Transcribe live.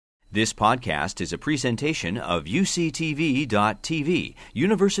This podcast is a presentation of UCTV.tv,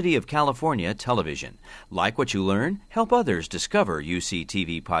 University of California Television. Like what you learn? Help others discover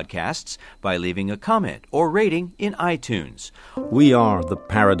UCTV podcasts by leaving a comment or rating in iTunes. We are the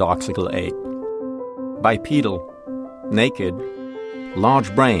paradoxical ape. Bipedal, naked,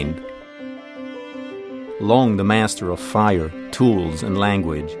 large-brained, long the master of fire, tools, and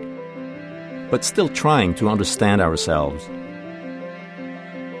language, but still trying to understand ourselves.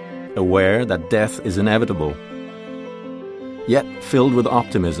 Aware that death is inevitable, yet filled with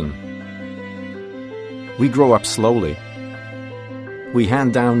optimism. We grow up slowly. We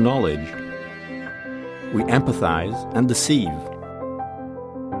hand down knowledge. We empathize and deceive.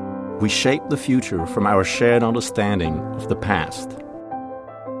 We shape the future from our shared understanding of the past.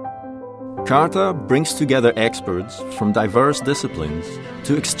 CARTA brings together experts from diverse disciplines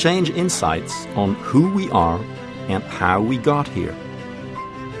to exchange insights on who we are and how we got here.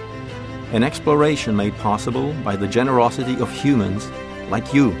 An exploration made possible by the generosity of humans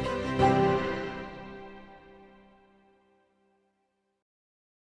like you.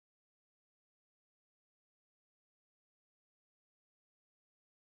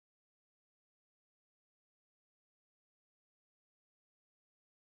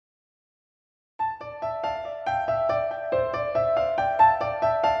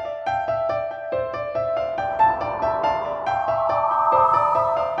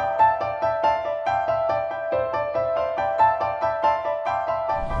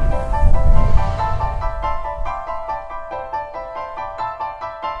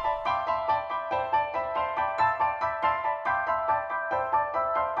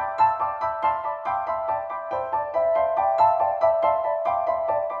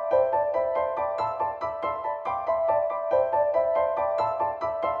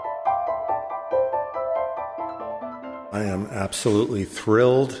 I am absolutely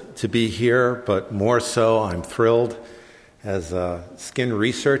thrilled to be here, but more so, I'm thrilled as a skin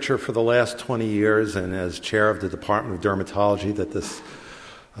researcher for the last 20 years and as chair of the Department of Dermatology that this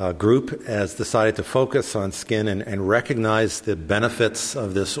group has decided to focus on skin and recognize the benefits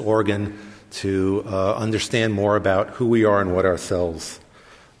of this organ to understand more about who we are and what our cells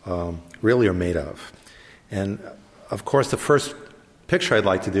really are made of. And of course, the first picture I'd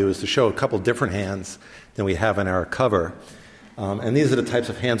like to do is to show a couple different hands than we have in our cover. And these are the types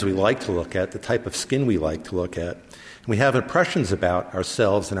of hands we like to look at, the type of skin we like to look at. And we have impressions about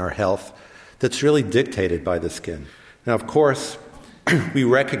ourselves and our health that's really dictated by the skin. Now, of course, we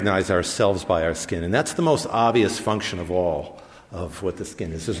recognize ourselves by our skin, and that's the most obvious function of all of what the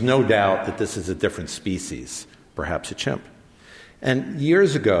skin is. There's no doubt that this is a different species, perhaps a chimp. And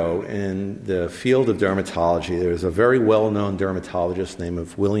years ago, in the field of dermatology, there was a very well-known dermatologist named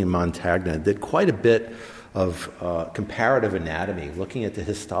William Montagna that did quite a bit of comparative anatomy, looking at the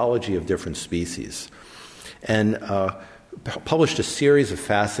histology of different species, and published a series of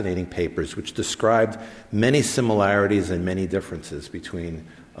fascinating papers which described many similarities and many differences between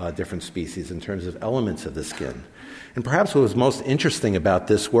different species in terms of elements of the skin. And perhaps what was most interesting about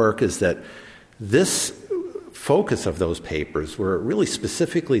this work is that this focus of those papers were really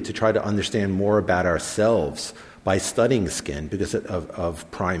specifically to try to understand more about ourselves by studying skin because of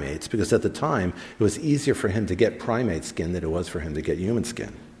primates, because at the time it was easier for him to get primate skin than it was for him to get human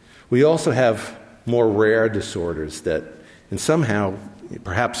skin. We also have more rare disorders that, and somehow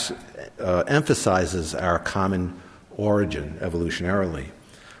perhaps emphasizes our common origin evolutionarily.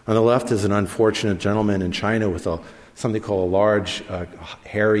 On the left is an unfortunate gentleman in China with something called a large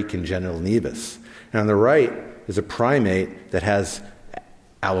hairy congenital nevus. And on the right is a primate that has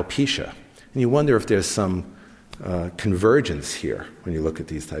alopecia. And you wonder if there's some convergence here when you look at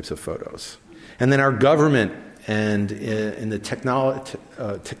these types of photos. And then our government and in the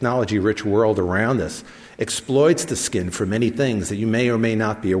technology-rich world around us exploits the skin for many things that you may or may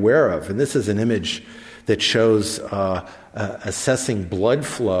not be aware of. And this is an image that shows assessing blood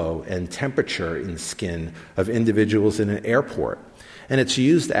flow and temperature in skin of individuals in an airport. And it's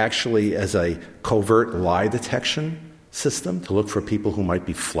used actually as a covert lie detection system to look for people who might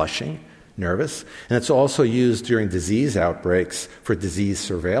be flushing, nervous. And it's also used during disease outbreaks for disease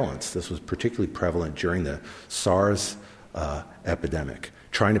surveillance. This was particularly prevalent during the SARS epidemic,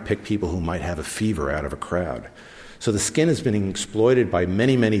 trying to pick people who might have a fever out of a crowd. So the skin has been exploited by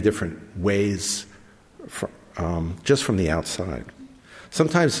many, many different ways just from the outside.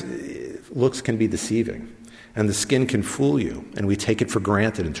 Sometimes looks can be deceiving. And the skin can fool you, and we take it for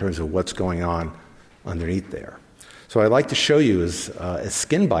granted in terms of what's going on underneath there. So I'd like to show you, as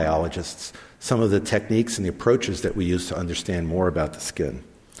skin biologists, some of the techniques and the approaches that we use to understand more about the skin.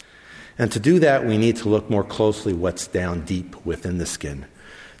 And to do that, we need to look more closely what's down deep within the skin.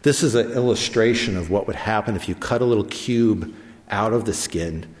 This is an illustration of what would happen if you cut a little cube out of the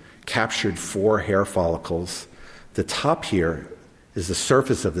skin, captured 4 hair follicles. The top here is the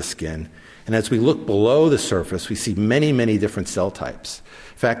surface of the skin, and as we look below the surface, we see many, many different cell types.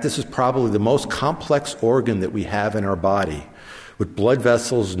 In fact, this is probably the most complex organ that we have in our body, with blood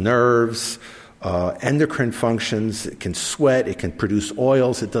vessels, nerves, endocrine functions. It can sweat, it can produce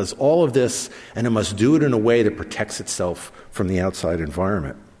oils, it does all of this, and it must do it in a way that protects itself from the outside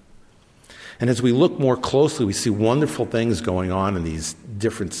environment. And as we look more closely, we see wonderful things going on in these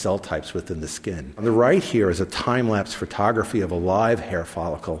different cell types within the skin. On the right here is a time-lapse photography of a live hair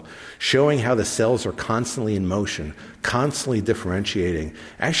follicle showing how the cells are constantly in motion, constantly differentiating,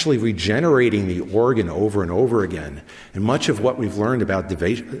 actually regenerating the organ over and over again. And much of what we've learned about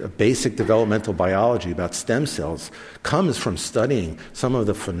basic developmental biology, about stem cells, comes from studying some of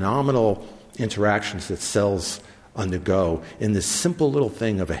the phenomenal interactions that cells undergo in this simple little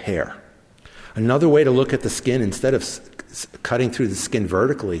thing of a hair. Another way to look at the skin, instead of cutting through the skin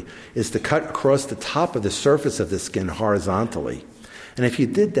vertically, is to cut across the top of the surface of the skin horizontally. And if you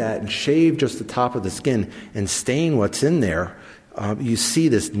did that and shaved just the top of the skin and stain what's in there, you see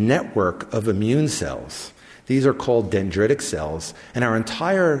this network of immune cells. These are called dendritic cells, and our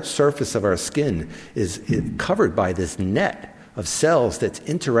entire surface of our skin is covered by this net of cells that's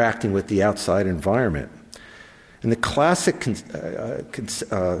interacting with the outside environment. And the classic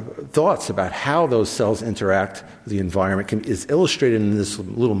thoughts about how those cells interact with the environment is illustrated in this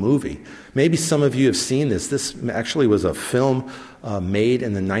little movie. Maybe some of you have seen this. This actually was a film made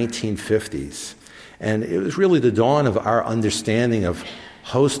in the 1950s. And it was really the dawn of our understanding of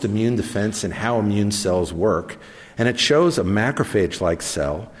host immune defense and how immune cells work. And it shows a macrophage-like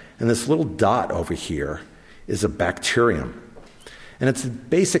cell, and this little dot over here is a bacterium. And it's the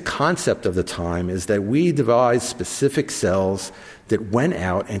basic concept of the time is that we devised specific cells that went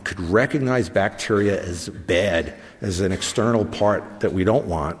out and could recognize bacteria as bad, as an external part that we don't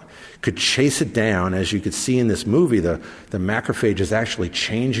want, could chase it down. As you could see in this movie, the macrophage is actually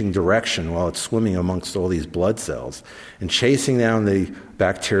changing direction while it's swimming amongst all these blood cells and chasing down the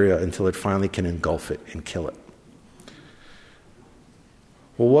bacteria until it finally can engulf it and kill it.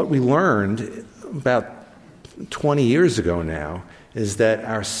 Well, what we learned about 20 years ago now is that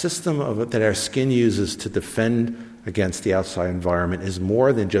our system that our skin uses to defend against the outside environment is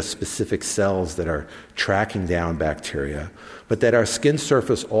more than just specific cells that are tracking down bacteria, but that our skin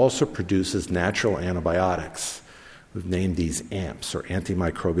surface also produces natural antibiotics. We've named these AMPs, or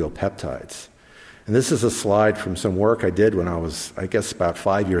antimicrobial peptides. And this is a slide from some work I did when I was, I guess, about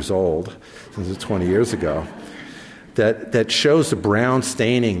 5 years old, this was 20 years ago, that shows the brown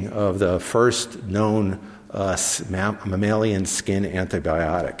staining of the first known mammalian skin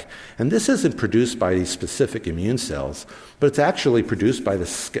antibiotic. And this isn't produced by these specific immune cells, but it's actually produced by the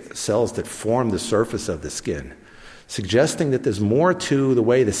cells that form the surface of the skin, suggesting that there's more to the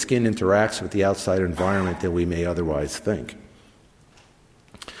way the skin interacts with the outside environment than we may otherwise think.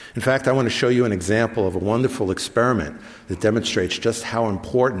 In fact, I want to show you an example of a wonderful experiment that demonstrates just how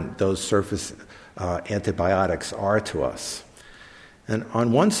important those surface antibiotics are to us. And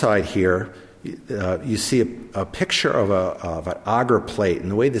on one side here, you see a picture of an agar plate. And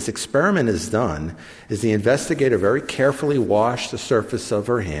the way this experiment is done is the investigator very carefully washed the surface of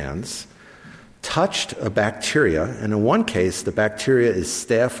her hands, touched a bacteria, and in one case, the bacteria is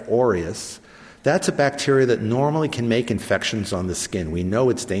Staph aureus. That's a bacteria that normally can make infections on the skin. We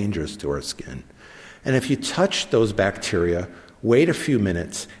know it's dangerous to our skin. And if you touch those bacteria, wait a few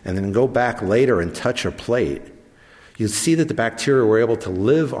minutes, and then go back later and touch a plate, you see that the bacteria were able to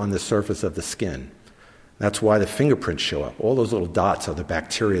live on the surface of the skin. That's why the fingerprints show up. All those little dots are the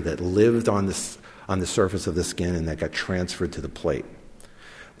bacteria that lived on the surface of the skin and that got transferred to the plate.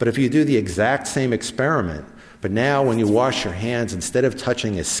 But if you do the exact same experiment, but now when you wash your hands, instead of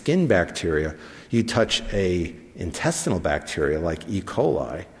touching a skin bacteria, you touch a intestinal bacteria like E.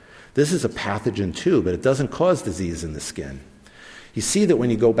 coli. This is a pathogen too, but it doesn't cause disease in the skin. You see that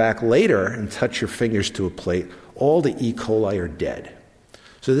when you go back later and touch your fingers to a plate, all the E. coli are dead.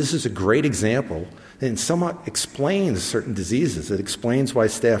 So this is a great example that somewhat explains certain diseases. It explains why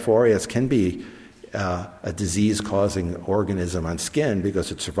Staph aureus can be a disease-causing organism on skin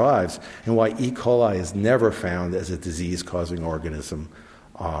because it survives, and why E. coli is never found as a disease-causing organism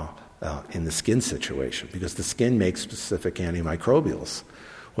in the skin situation, because the skin makes specific antimicrobials.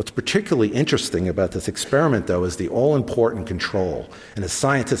 What's particularly interesting about this experiment, though, is the all-important control. And as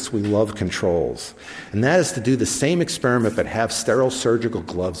scientists, we love controls. And that is to do the same experiment but have sterile surgical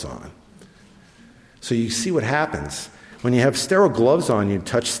gloves on. So you see what happens. When you have sterile gloves on, you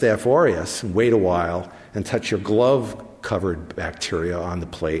touch Staph aureus and wait a while and touch your glove glove-covered bacteria on the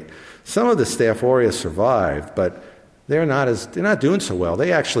plate. Some of the Staph aureus survived, but they're not doing so well.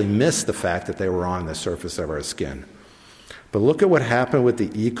 They actually missed the fact that they were on the surface of our skin. But look at what happened with the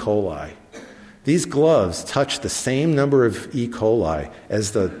E. coli. These gloves touched the same number of E. coli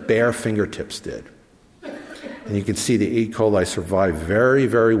as the bare fingertips did. And you can see the E. coli survive very,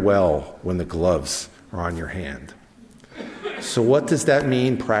 very well when the gloves are on your hand. So what does that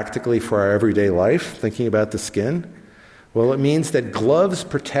mean practically for our everyday life, thinking about the skin? Well, it means that gloves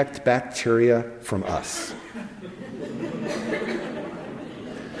protect bacteria from us.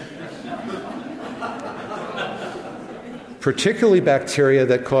 Particularly bacteria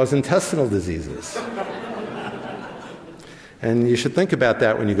that cause intestinal diseases. And you should think about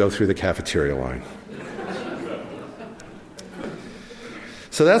that when you go through the cafeteria line.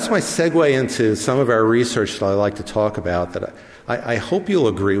 So that's my segue into some of our research that I like to talk about, that I hope you'll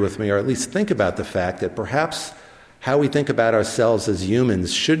agree with me, or at least think about the fact that perhaps how we think about ourselves as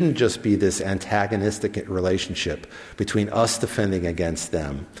humans shouldn't just be this antagonistic relationship between us defending against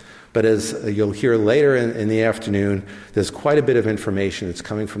them. But as you'll hear later in the afternoon, there's quite a bit of information that's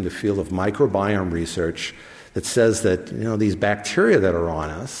coming from the field of microbiome research that says that, these bacteria that are on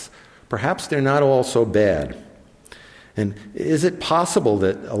us, perhaps they're not all so bad. And is it possible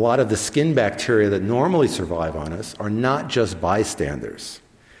that a lot of the skin bacteria that normally survive on us are not just bystanders?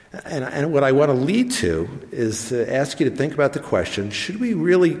 And what I want to lead to is to ask you to think about the question, should we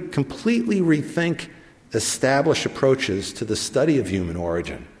really completely rethink established approaches to the study of human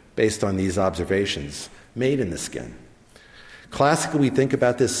origin based on these observations made in the skin? Classically, we think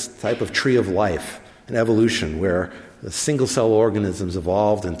about this type of tree of life, an evolution, where the single-cell organisms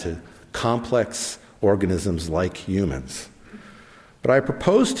evolved into complex organisms like humans. But I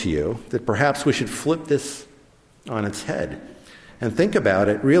propose to you that perhaps we should flip this on its head and think about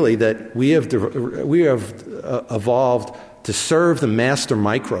it really that we have evolved to serve the master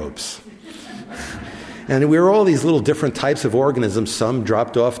microbes. And we're all these little different types of organisms. Some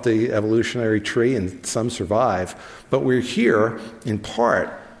dropped off the evolutionary tree and some survive. But we're here, in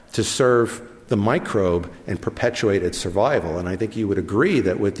part, to serve the microbe and perpetuate its survival. And I think you would agree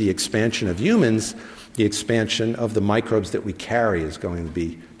that with the expansion of humans, the expansion of the microbes that we carry is going to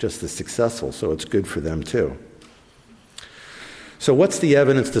be just as successful. So it's good for them, too. So what's the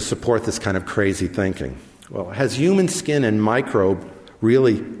evidence to support this kind of crazy thinking? Well, has human skin and microbe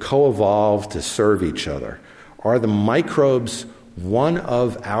really co-evolved to serve each other? Are the microbes one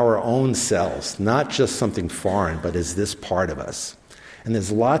of our own cells, not just something foreign, but is this part of us? And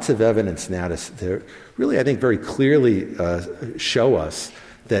there's lots of evidence now to really, I think, very clearly show us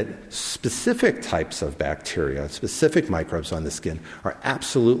that specific types of bacteria, specific microbes on the skin, are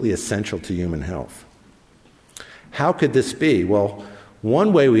absolutely essential to human health. How could this be? Well,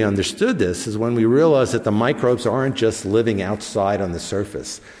 one way we understood this is when we realized that the microbes aren't just living outside on the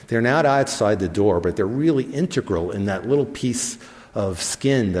surface. They're not outside the door, but they're really integral in that little piece of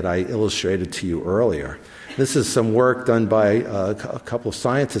skin that I illustrated to you earlier. This is some work done by a couple of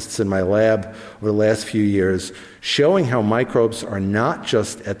scientists in my lab over the last few years, showing how microbes are not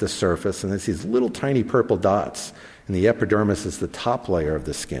just at the surface, and there's these little tiny purple dots, and the epidermis is the top layer of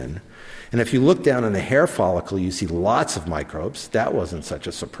the skin. And if you look down on the hair follicle, you see lots of microbes. That wasn't such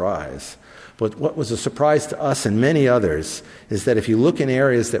a surprise. But what was a surprise to us and many others is that if you look in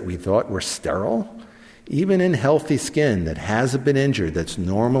areas that we thought were sterile, even in healthy skin that hasn't been injured, that's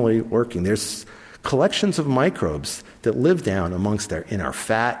normally working, there's collections of microbes that live down in our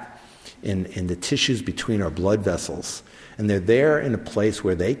fat, in the tissues between our blood vessels. And they're there in a place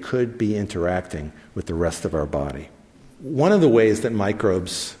where they could be interacting with the rest of our body. One of the ways that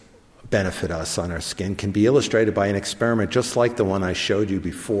microbes benefit us on our skin can be illustrated by an experiment just like the one I showed you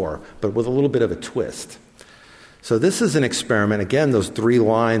before, but with a little bit of a twist. So this is an experiment. Again, those three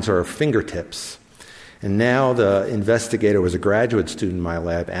lines are fingertips. And now the investigator was a graduate student in my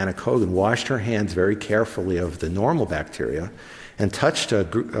lab, Anna Kogan, washed her hands very carefully of the normal bacteria and touched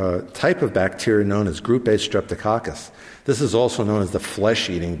a type of bacteria known as group A streptococcus. This is also known as the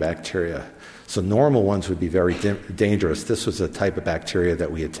flesh-eating bacteria. So normal ones would be very dangerous. This was a type of bacteria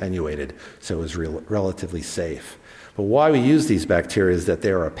that we attenuated, so it was relatively safe. But why we use these bacteria is that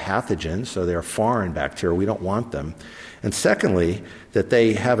they're a pathogen, so they're foreign bacteria. We don't want them. And secondly, that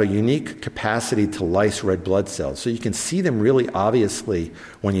they have a unique capacity to lyse red blood cells. So you can see them really obviously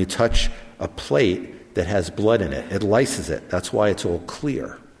when you touch a plate that has blood in it. It lyses it. That's why it's all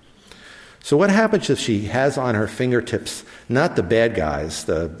clear. So what happens if she has on her fingertips not the bad guys,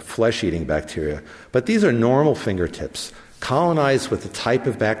 the flesh-eating bacteria, but these are normal fingertips, colonized with the type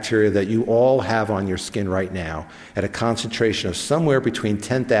of bacteria that you all have on your skin right now at a concentration of somewhere between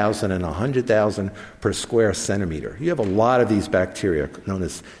 10,000 and 100,000 per square centimeter. You have a lot of these bacteria known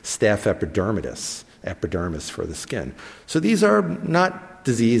as staph epidermis for the skin. So these are not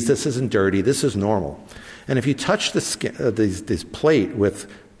disease. This isn't dirty. This is normal. And if you touch the skin, this plate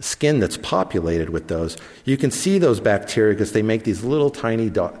with skin that's populated with those, you can see those bacteria because they make these little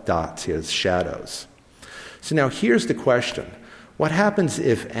tiny dots here as shadows. So now here's the question. What happens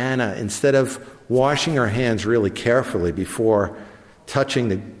if Anna, instead of washing her hands really carefully before touching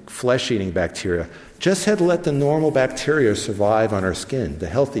the flesh-eating bacteria, just had let the normal bacteria survive on her skin, the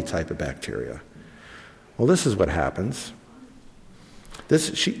healthy type of bacteria? Well, this is what happens.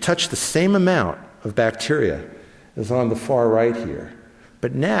 She touched the same amount of bacteria as on the far right here.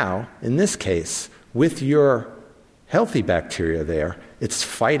 But now, in this case, with your healthy bacteria there, it's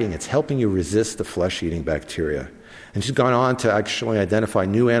fighting, it's helping you resist the flesh-eating bacteria. And she's gone on to actually identify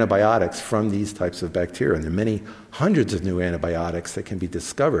new antibiotics from these types of bacteria. And there are many hundreds of new antibiotics that can be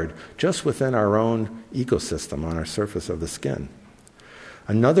discovered just within our own ecosystem on our surface of the skin.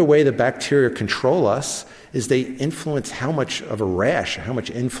 Another way the bacteria control us is they influence how much of a rash, how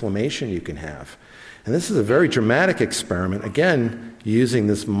much inflammation you can have. And this is a very dramatic experiment, again, using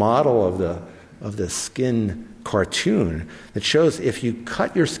this model of the skin cartoon that shows if you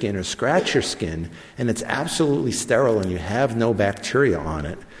cut your skin or scratch your skin and it's absolutely sterile and you have no bacteria on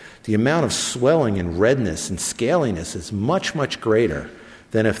it, the amount of swelling and redness and scaliness is much, much greater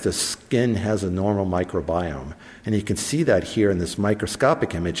than if the skin has a normal microbiome. And you can see that here in this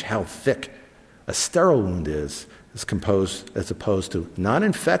microscopic image, how thick a sterile wound is as opposed to not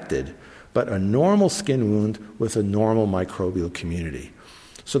infected, but a normal skin wound with a normal microbial community.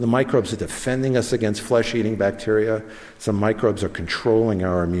 So the microbes are defending us against flesh-eating bacteria. Some microbes are controlling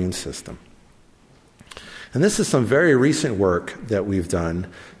our immune system. And this is some very recent work that we've done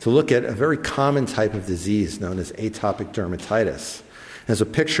to look at a very common type of disease known as atopic dermatitis. There's a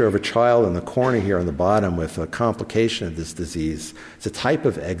picture of a child in the corner here on the bottom with a complication of this disease. It's a type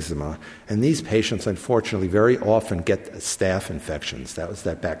of eczema, and these patients, unfortunately, very often get staph infections. That was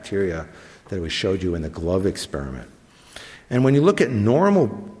that bacteria that we showed you in the glove experiment. And when you look at normal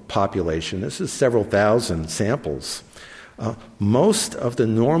population, this is several thousand samples, most of the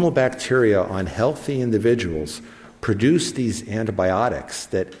normal bacteria on healthy individuals produce these antibiotics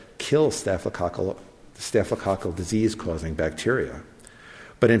that kill staphylococcal disease-causing bacteria.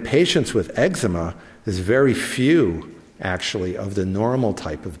 But in patients with eczema, there's very few, actually, of the normal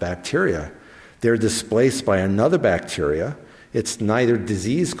type of bacteria. They're displaced by another bacteria. It's neither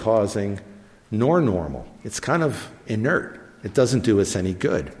disease-causing nor normal. It's kind of inert. It doesn't do us any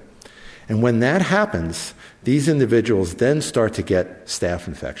good. And when that happens, these individuals then start to get staph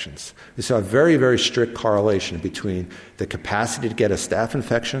infections. We saw a very, very strict correlation between the capacity to get a staph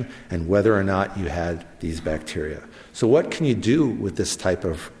infection and whether or not you had these bacteria. So what can you do with this type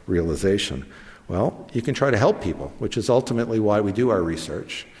of realization? Well, you can try to help people, which is ultimately why we do our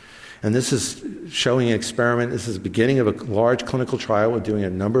research. And this is showing an experiment. This is the beginning of a large clinical trial we're doing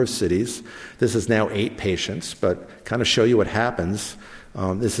in a number of cities. This is now 8 patients, but kind of show you what happens.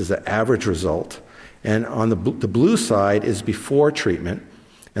 This is the average result. And on the blue side is before treatment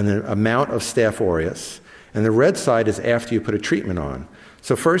and the amount of Staph aureus. And the red side is after you put a treatment on.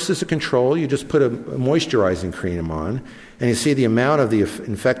 So first as a control, you just put a moisturizing cream on, and you see the amount of the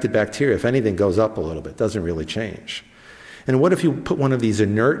infected bacteria, if anything, goes up a little bit. It doesn't really change. And what if you put one of these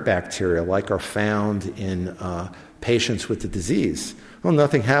inert bacteria like are found in patients with the disease? Well,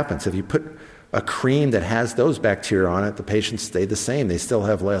 nothing happens. If you put a cream that has those bacteria on it, the patients stay the same. They still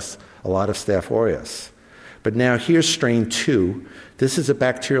have a lot of Staph aureus. But now here's strain 2. This is a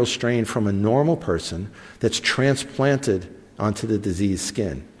bacterial strain from a normal person that's transplanted onto the diseased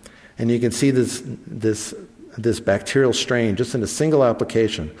skin. And you can see this bacterial strain, just in a single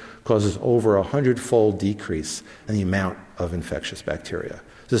application, causes over 100-fold decrease in the amount of infectious bacteria.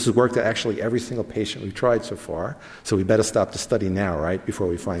 This has worked at actually every single patient we've tried so far, so we better stop the study now, right, before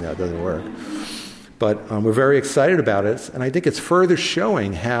we find out it doesn't work. But we're very excited about it, and I think it's further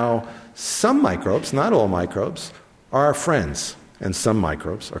showing how some microbes, not all microbes, are our friends, and some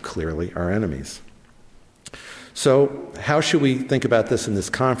microbes are clearly our enemies. So how should we think about this in this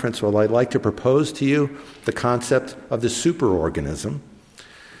conference? Well, I'd like to propose to you the concept of the superorganism.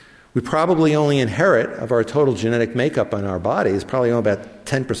 We probably only inherit, of our total genetic makeup in our bodies, probably only about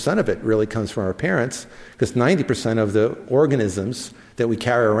 10% of it really comes from our parents, because 90% of the organisms that we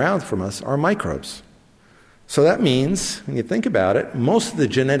carry around from us are microbes. So that means, when you think about it, most of the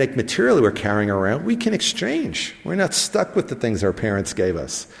genetic material we're carrying around, we can exchange. We're not stuck with the things our parents gave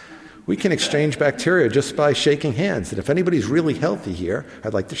us. We can exchange bacteria just by shaking hands. And if anybody's really healthy here,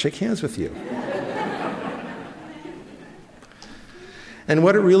 I'd like to shake hands with you. And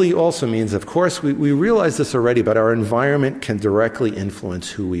what it really also means, of course, we realize this already, but our environment can directly influence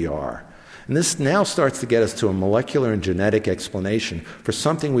who we are. And this now starts to get us to a molecular and genetic explanation for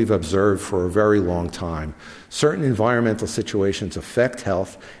something we've observed for a very long time. Certain environmental situations affect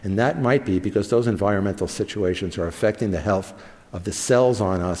health, and that might be because those environmental situations are affecting the health of the cells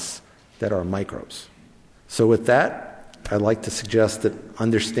on us that are microbes. So with that, I'd like to suggest that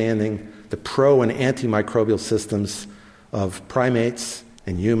understanding the pro- and antimicrobial systems of primates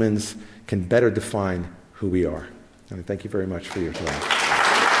and humans can better define who we are. And thank you very much for your time.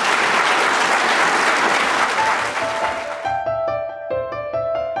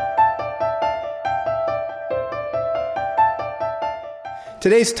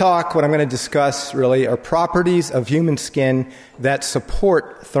 Today's talk, what I'm going to discuss really are properties of human skin that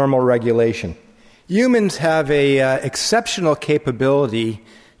support thermoregulation. Humans have an exceptional capability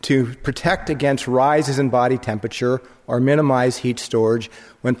to protect against rises in body temperature or minimize heat storage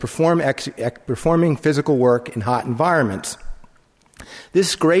when performing physical work in hot environments.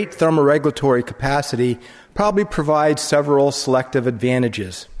 This great thermoregulatory capacity probably provides several selective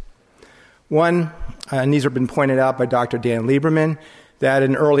advantages. One, and these have been pointed out by Dr. Dan Lieberman, that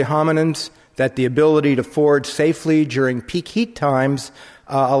in early hominins, that the ability to forage safely during peak heat times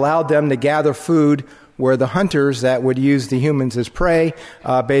allowed them to gather food where the hunters that would use the humans as prey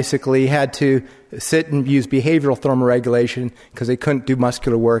basically had to sit and use behavioral thermoregulation because they couldn't do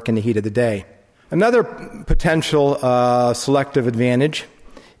muscular work in the heat of the day. Another potential selective advantage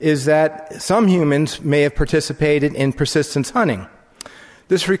is that some humans may have participated in persistence hunting.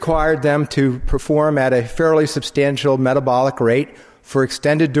 This required them to perform at a fairly substantial metabolic rate for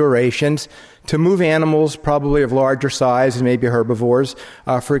extended durations, to move animals probably of larger size and maybe herbivores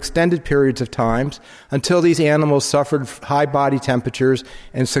for extended periods of times until these animals suffered high body temperatures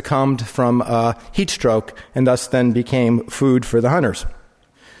and succumbed from heat stroke and thus then became food for the hunters.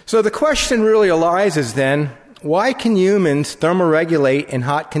 So the question really arises then, why can humans thermoregulate in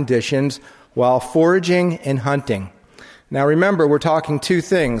hot conditions while foraging and hunting? Now remember, we're talking two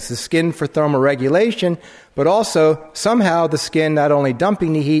things, the skin for thermoregulation, but also somehow the skin not only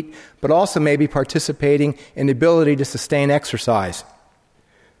dumping the heat, but also maybe participating in the ability to sustain exercise.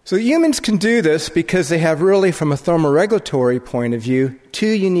 So humans can do this because they have really, from a thermoregulatory point of view,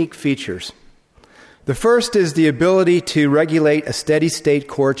 two unique features. The first is the ability to regulate a steady state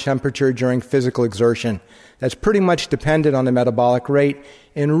core temperature during physical exertion. That's pretty much dependent on the metabolic rate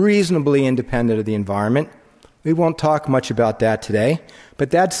and reasonably independent of the environment. We won't talk much about that today,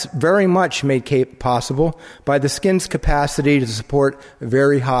 but that's very much made possible by the skin's capacity to support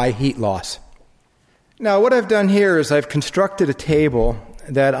very high heat loss. Now, what I've done here is I've constructed a table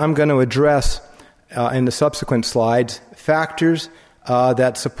that I'm going to address in the subsequent slides, factors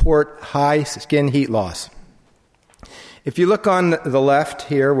that support high skin heat loss. If you look on the left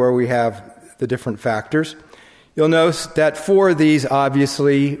here where we have the different factors, you'll notice that four of these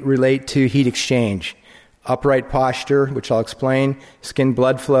obviously relate to heat exchange. Upright posture, which I'll explain, skin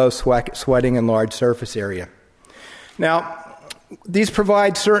blood flow, sweating, and large surface area. Now, these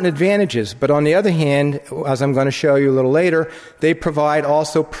provide certain advantages, but on the other hand, as I'm going to show you a little later, they provide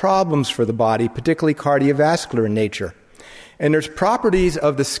also problems for the body, particularly cardiovascular in nature. And there's properties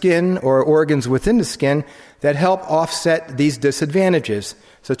of the skin or organs within the skin that help offset these disadvantages,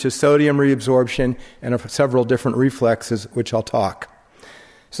 such as sodium reabsorption and several different reflexes, which I'll talk.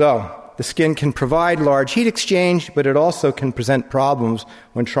 So, the skin can provide large heat exchange, but it also can present problems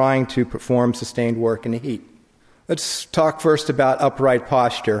when trying to perform sustained work in the heat. Let's talk first about upright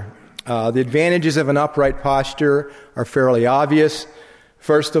posture. The advantages of an upright posture are fairly obvious.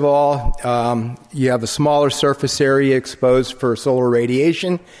 First of all, you have a smaller surface area exposed for solar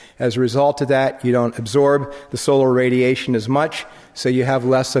radiation. As a result of that, you don't absorb the solar radiation as much, so you have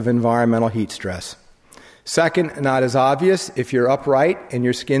less of environmental heat stress. Second, not as obvious, if you're upright and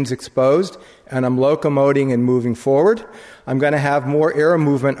your skin's exposed and I'm locomoting and moving forward, I'm going to have more air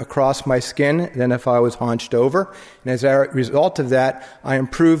movement across my skin than if I was hunched over. And as a result of that, I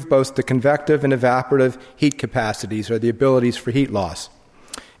improve both the convective and evaporative heat capacities, or the abilities for heat loss.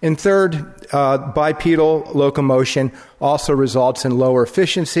 And third, bipedal locomotion also results in lower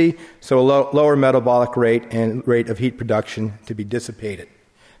efficiency, so a lower metabolic rate and rate of heat production to be dissipated.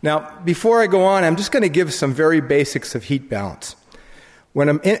 Now, before I go on, I'm just going to give some very basics of heat balance. When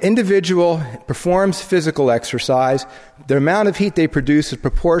an individual performs physical exercise, the amount of heat they produce is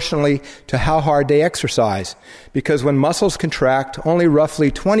proportionally to how hard they exercise. Because when muscles contract, only roughly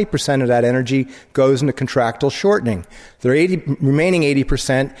 20% of that energy goes into contractile shortening. The remaining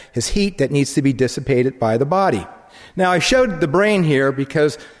 80% is heat that needs to be dissipated by the body. Now, I showed the brain here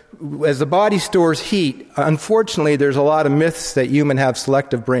because as the body stores heat, unfortunately, there's a lot of myths that humans have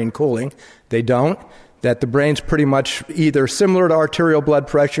selective brain cooling. They don't. That the brain's pretty much either similar to arterial blood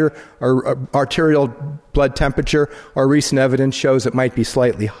pressure or arterial blood temperature, or recent evidence shows it might be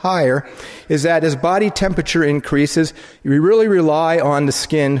slightly higher, is that as body temperature increases, we really rely on the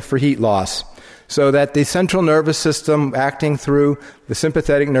skin for heat loss. So that the central nervous system acting through the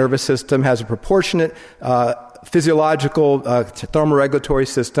sympathetic nervous system has a proportionate physiological thermoregulatory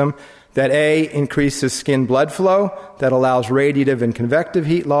system that increases skin blood flow, that allows radiative and convective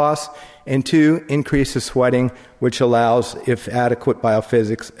heat loss, and 2, increases sweating, which allows, if adequate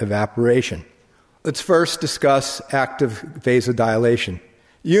biophysics, evaporation. Let's first discuss active vasodilation.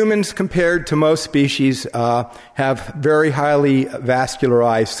 Humans, compared to most species, have very highly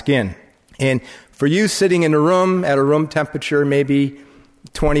vascularized skin. And for you sitting in a room at a room temperature, maybe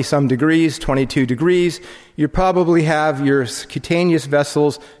 20-some degrees, 22 degrees, you probably have your cutaneous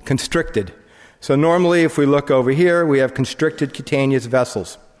vessels constricted. So normally, if we look over here, we have constricted cutaneous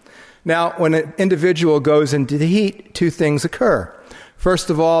vessels. Now, when an individual goes into the heat, 2 things occur.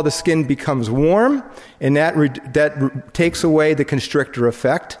 First of all, the skin becomes warm, and that takes away the constrictor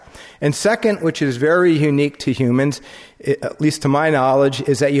effect. And second, which is very unique to humans, at least to my knowledge,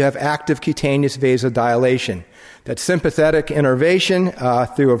 is that you have active cutaneous vasodilation. That sympathetic innervation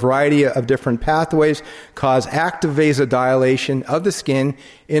through a variety of different pathways cause active vasodilation of the skin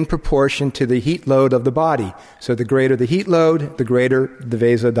in proportion to the heat load of the body. So the greater the heat load, the greater the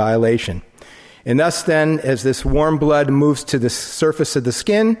vasodilation. And thus then, as this warm blood moves to the surface of the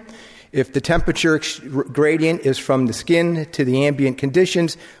skin, if the temperature gradient is from the skin to the ambient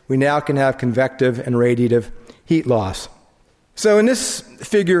conditions, we now can have convective and radiative heat loss. So in this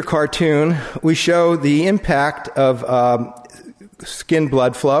figure cartoon, we show the impact of skin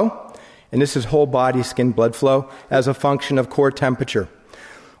blood flow, and this is whole body skin blood flow, as a function of core temperature.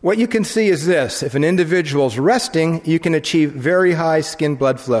 What you can see is this. If an individual's resting, you can achieve very high skin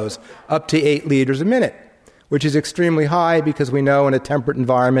blood flows, up to 8 liters a minute, which is extremely high because we know in a temperate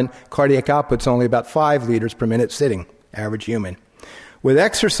environment, cardiac output's only about 5 liters per minute sitting, average human. With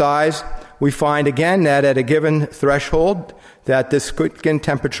exercise, we find again that at a given threshold that the skin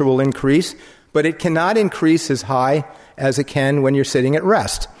temperature will increase, but it cannot increase as high as it can when you're sitting at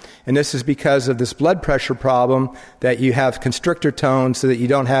rest. And this is because of this blood pressure problem that you have constrictor tone so that you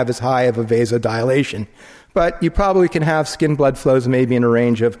don't have as high of a vasodilation. But you probably can have skin blood flows maybe in a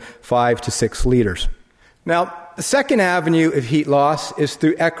range of 5 to 6 liters. Now, the second avenue of heat loss is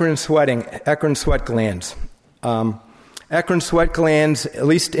through eccrine sweating, eccrine sweat glands. Eccrine sweat glands, at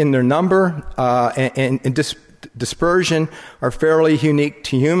least in their number and dispersion, are fairly unique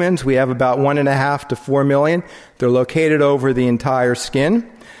to humans. We have about 1.5 to 4 million. They're located over the entire skin.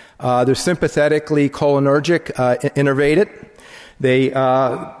 They're sympathetically cholinergic, innervated. They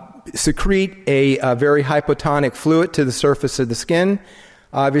secrete a very hypotonic fluid to the surface of the skin.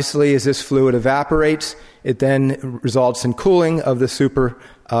 Obviously, as this fluid evaporates, it then results in cooling of the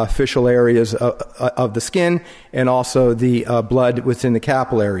superficial areas of the skin and also the blood within the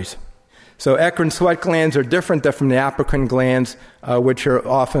capillaries. So eccrine sweat glands are different from the apocrine glands, which are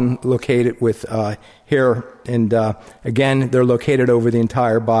often located with hair, and again, they're located over the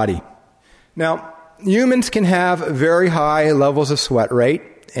entire body. Now, humans can have very high levels of sweat rate,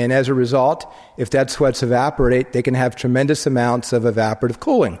 and as a result, if that sweats evaporate, they can have tremendous amounts of evaporative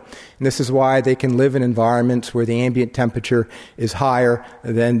cooling. And this is why they can live in environments where the ambient temperature is higher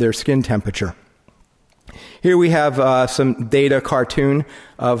than their skin temperature. Here we have some data cartoon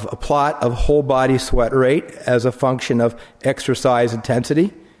of a plot of whole body sweat rate as a function of exercise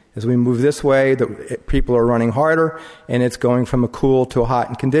intensity. As we move this way, the people are running harder, and it's going from a cool to a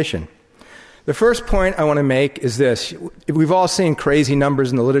hot condition. The first point I want to make is this. We've all seen crazy numbers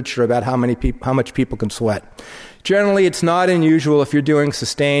in the literature about how much people can sweat. Generally, it's not unusual if you're doing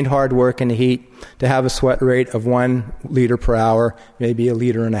sustained hard work in the heat to have a sweat rate of 1 liter per hour, maybe 1.5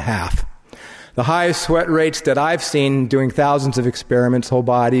 liters. The highest sweat rates that I've seen doing thousands of experiments, whole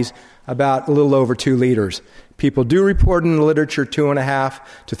bodies, about a little over 2 liters. People do report in the literature 2.5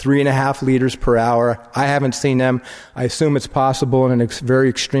 to 3.5 liters per hour. I haven't seen them. I assume it's possible in a very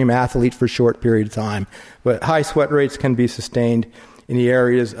extreme athlete for a short period of time. But high sweat rates can be sustained in the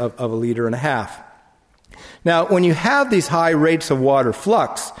areas of 1.5 liters. Now, when you have these high rates of water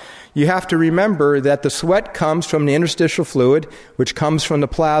flux, you have to remember that the sweat comes from the interstitial fluid, which comes from the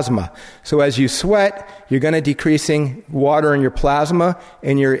plasma. So as you sweat, you're going to decreasing water in your plasma,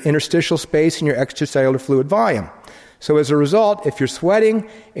 in your interstitial space, and your extracellular fluid volume. So as a result, if you're sweating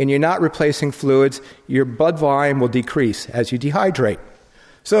and you're not replacing fluids, your blood volume will decrease as you dehydrate.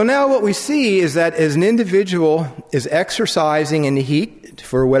 So now what we see is that as an individual is exercising in the heat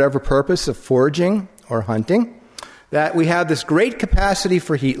for whatever purpose of foraging or hunting, that we have this great capacity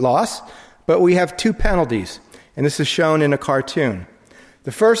for heat loss, but we have two penalties, and this is shown in a cartoon.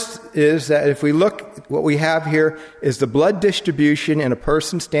 The first is that if we look, what we have here is the blood distribution in a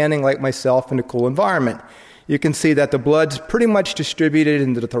person standing like myself in a cool environment. You can see that the blood's pretty much distributed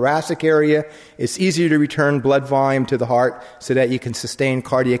into the thoracic area. It's easier to return blood volume to the heart so that you can sustain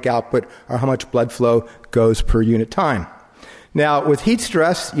cardiac output or how much blood flow goes per unit time. Now, with heat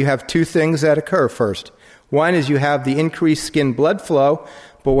stress, you have two things that occur first. One is you have the increased skin blood flow,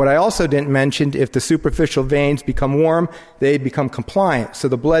 but what I also didn't mention, if the superficial veins become warm, they become compliant. So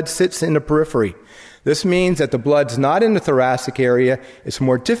the blood sits in the periphery. This means that the blood's not in the thoracic area. It's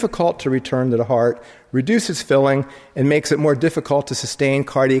more difficult to return to the heart, reduces filling, and makes it more difficult to sustain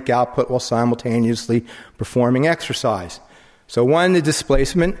cardiac output while simultaneously performing exercise. So one, the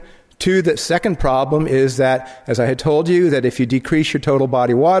displacement. Two, the second problem is that, as I had told you, that if you decrease your total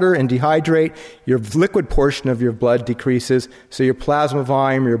body water and dehydrate, your liquid portion of your blood decreases, so your plasma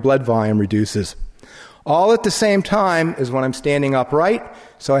volume, your blood volume reduces. All at the same time is when I'm standing upright,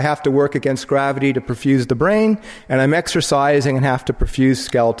 so I have to work against gravity to perfuse the brain, and I'm exercising and have to perfuse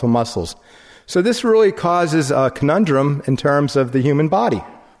skeletal muscles. So this really causes a conundrum in terms of the human body.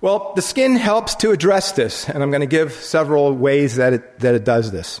 Well, the skin helps to address this, and I'm going to give several ways that it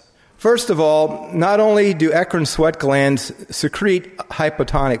does this. First of all, not only do eccrine sweat glands secrete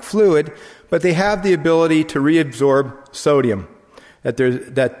hypotonic fluid, but they have the ability to reabsorb sodium.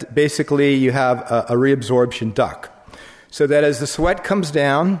 That basically you have a reabsorption duct. So that as the sweat comes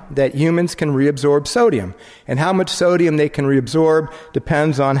down, that humans can reabsorb sodium. And how much sodium they can reabsorb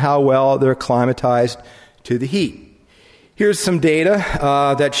depends on how well they're acclimatized to the heat. Here's some data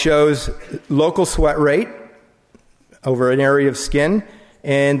that shows local sweat rate over an area of skin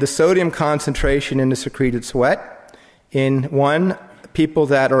and the sodium concentration in the secreted sweat in people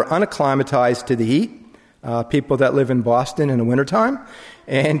that are unacclimatized to the heat, people that live in Boston in the wintertime,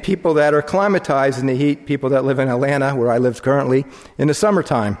 and people that are acclimatized in the heat, people that live in Atlanta, where I live currently, in the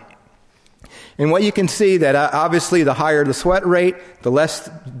summertime. And what you can see that obviously the higher the sweat rate, the less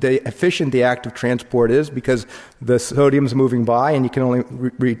efficient the active transport is because the sodium's moving by and you can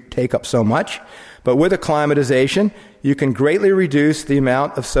only take up so much. But with acclimatization, you can greatly reduce the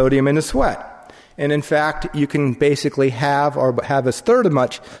amount of sodium in the sweat. And in fact, you can basically have a third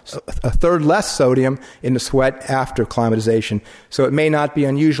less sodium in the sweat after acclimatization. So it may not be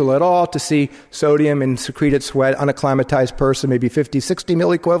unusual at all to see sodium in secreted sweat, unacclimatized person, maybe 50, 60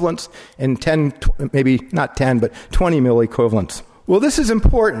 milliequivalents, and 20 milliequivalents. Well, this is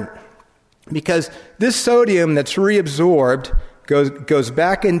important because this sodium that's reabsorbed goes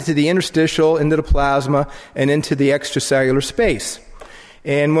back into the interstitial, into the plasma, and into the extracellular space.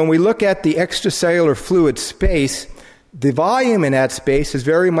 And when we look at the extracellular fluid space, the volume in that space is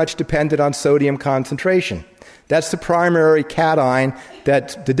very much dependent on sodium concentration. That's the primary cation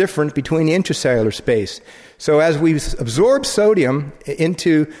that's the difference between the intracellular space. So as we absorb sodium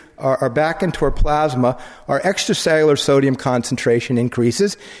into back into our plasma, our extracellular sodium concentration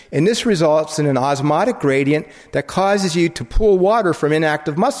increases, and this results in an osmotic gradient that causes you to pull water from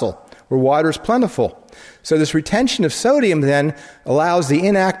inactive muscle, where water is plentiful. So this retention of sodium then allows the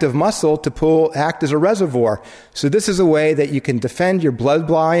inactive muscle to act as a reservoir. So this is a way that you can defend your blood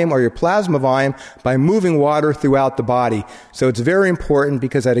volume or your plasma volume by moving water throughout the body. So it's very important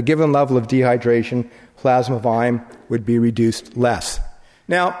because at a given level of dehydration, plasma volume would be reduced less.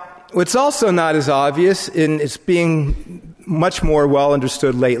 Now, what's also not as obvious, and it's being much more well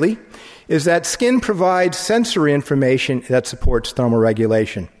understood lately, is that skin provides sensory information that supports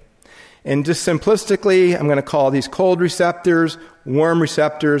thermoregulation. And just simplistically, I'm going to call these cold receptors, warm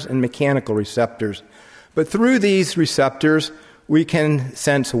receptors, and mechanical receptors. But through these receptors, we can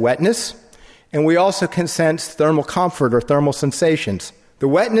sense wetness, and we also can sense thermal comfort or thermal sensations. The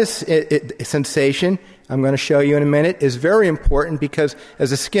wetness sensation, I'm going to show you in a minute, is very important because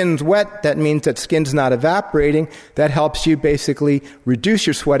as the skin's wet, that means that skin's not evaporating. That helps you basically reduce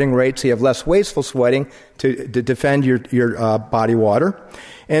your sweating rate so you have less wasteful sweating to defend your body water.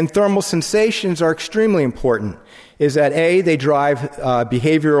 And thermal sensations are extremely important. Is that A, they drive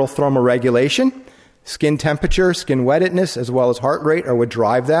behavioral thermoregulation. Skin temperature, skin wetness, as well as heart rate are what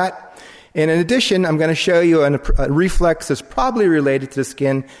drive that. And in addition, I'm going to show you a reflex that's probably related to the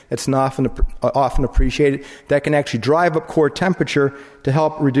skin that's not often appreciated, that can actually drive up core temperature to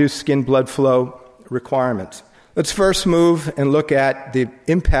help reduce skin blood flow requirements. Let's first move and look at the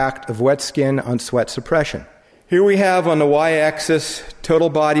impact of wet skin on sweat suppression. Here we have on the y-axis total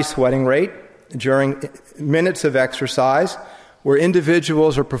body sweating rate during minutes of exercise, where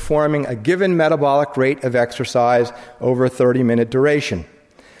individuals are performing a given metabolic rate of exercise over a 30-minute duration.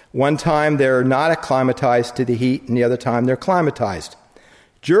 One time they're not acclimatized to the heat, and the other time they're acclimatized.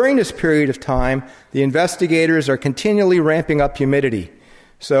 During this period of time, the investigators are continually ramping up humidity.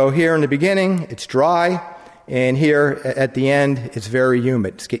 So here in the beginning, it's dry, and here at the end, it's very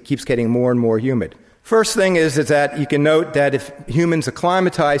humid. It keeps getting more and more humid. First thing is that you can note that if humans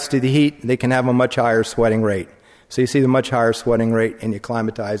acclimatize to the heat, they can have a much higher sweating rate. So you see the much higher sweating rate in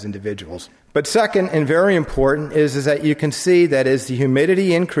acclimatized individuals. But second, and very important, is that you can see that as the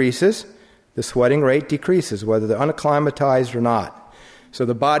humidity increases, the sweating rate decreases, whether they're unacclimatized or not. So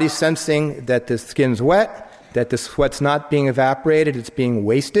the body's sensing that the skin's wet, that the sweat's not being evaporated, it's being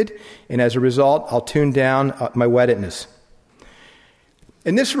wasted, and as a result, I'll tune down my wetness.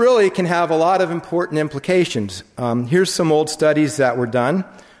 And this really can have a lot of important implications. Here's some old studies that were done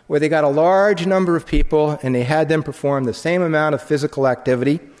where they got a large number of people and they had them perform the same amount of physical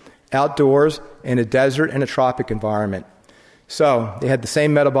activity outdoors in a desert and a tropic environment. So they had the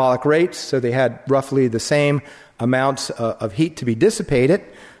same metabolic rates, so they had roughly the same amounts of heat to be dissipated,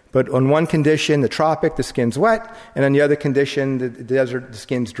 but on one condition, the tropic, the skin's wet, and on the other condition, the desert, the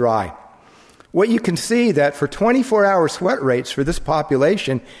skin's dry. What you can see that for 24-hour sweat rates for this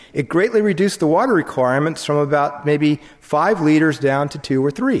population, it greatly reduced the water requirements from about maybe 5 liters down to 2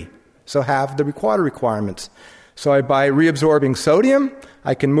 or 3. So half the water requirements. So by reabsorbing sodium,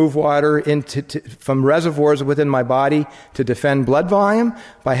 I can move water from reservoirs within my body to defend blood volume.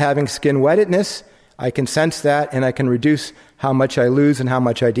 By having skin wetness, I can sense that and I can reduce how much I lose and how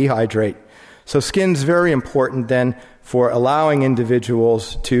much I dehydrate. So skin's very important then for allowing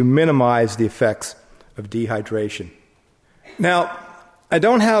individuals to minimize the effects of dehydration. Now, I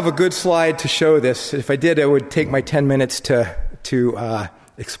don't have a good slide to show this. If I did, it would take my 10 minutes to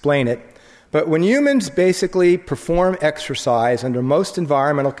explain it. But when humans basically perform exercise under most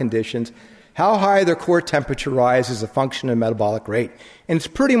environmental conditions, how high their core temperature rises is a function of metabolic rate. And it's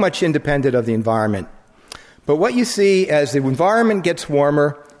pretty much independent of the environment. But what you see as the environment gets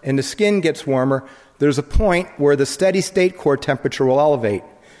warmer and the skin gets warmer, there's a point where the steady state core temperature will elevate.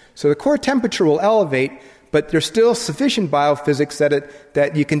 So the core temperature will elevate, but there's still sufficient biophysics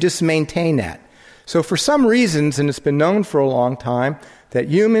that you can just maintain that. So for some reasons, and it's been known for a long time, that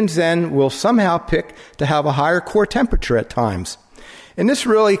humans then will somehow pick to have a higher core temperature at times. And this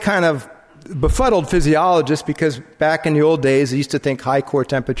really kind of befuddled physiologists because back in the old days, they used to think high core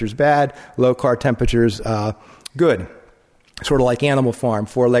temperature is bad, low core temperature is good. Sort of like Animal Farm,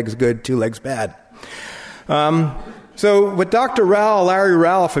 4 legs good, 2 legs bad. So what Dr. Larry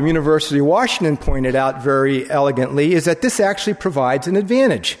Rowell from University of Washington pointed out very elegantly is that this actually provides an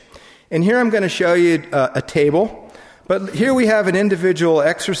advantage. And here I'm going to show you a table. But here we have an individual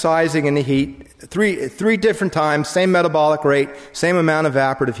exercising in the heat, three different times, same metabolic rate, same amount of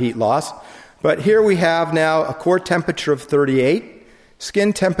evaporative heat loss. But here we have now a core temperature of 38,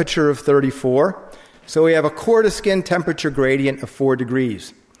 skin temperature of 34. So we have a core to skin temperature gradient of 4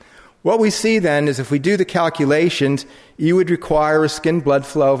 degrees. What we see then is if we do the calculations, you would require a skin blood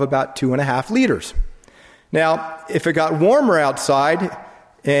flow of about 2.5 liters. Now, if it got warmer outside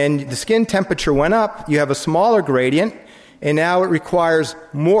and the skin temperature went up, you have a smaller gradient, and now it requires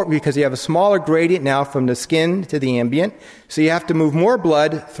more because you have a smaller gradient now from the skin to the ambient. So you have to move more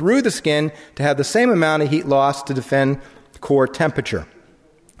blood through the skin to have the same amount of heat loss to defend core temperature.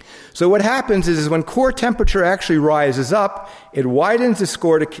 So what happens is when core temperature actually rises up, it widens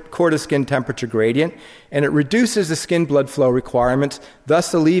the core to skin temperature gradient, and it reduces the skin blood flow requirements,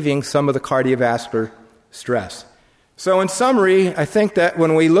 thus alleviating some of the cardiovascular stress. So in summary, I think that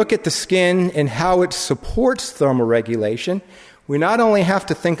when we look at the skin and how it supports thermoregulation, we not only have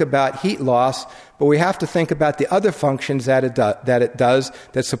to think about heat loss, but we have to think about the other functions that it does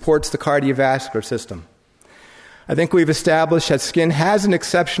that supports the cardiovascular system. I think we've established that skin has an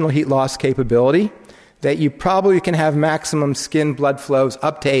exceptional heat loss capability, that you probably can have maximum skin blood flows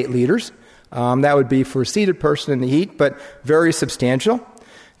up to 8 liters. That would be for a seated person in the heat, but very substantial.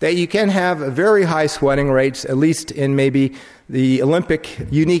 That you can have very high sweating rates, at least in maybe the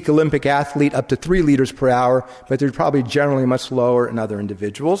unique Olympic athlete, up to 3 liters per hour, but they're probably generally much lower in other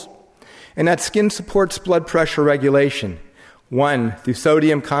individuals. And that skin supports blood pressure regulation. 1, through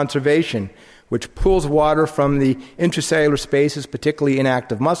sodium conservation. which pulls water from the intracellular spaces, particularly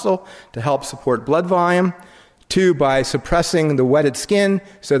inactive muscle, to help support blood volume. 2, by suppressing the wetted skin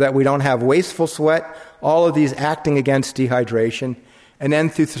so that we don't have wasteful sweat, all of these acting against dehydration. And then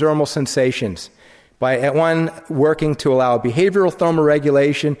through thermal sensations. By 1, working to allow behavioral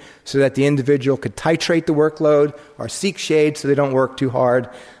thermoregulation so that the individual could titrate the workload or seek shade so they don't work too hard,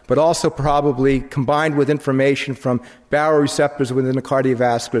 but also probably combined with information from baroreceptors within the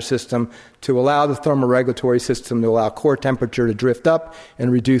cardiovascular system to allow the thermoregulatory system to allow core temperature to drift up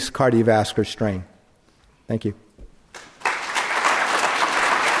and reduce cardiovascular strain. Thank you.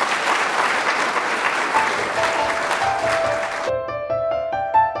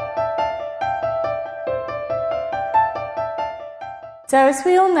 So as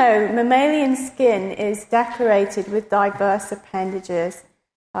we all know, mammalian skin is decorated with diverse appendages,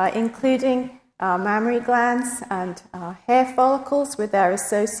 including mammary glands and hair follicles with their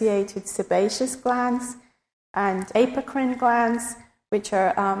associated sebaceous glands, and apocrine glands, which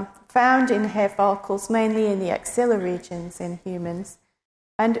are found in hair follicles mainly in the axilla regions in humans,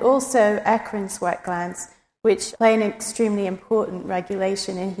 and also eccrine sweat glands, which play an extremely important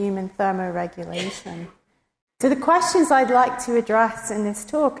regulation in human thermoregulation. So the questions I'd like to address in this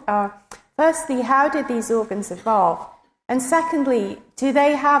talk are, firstly, how did these organs evolve? And secondly, do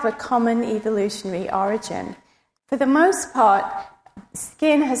they have a common evolutionary origin? For the most part,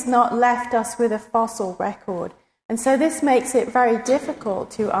 skin has not left us with a fossil record, and so this makes it very difficult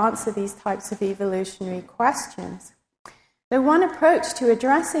to answer these types of evolutionary questions. The one approach to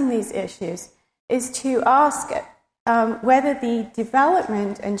addressing these issues is to ask whether the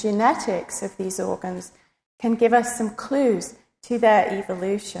development and genetics of these organs can give us some clues to their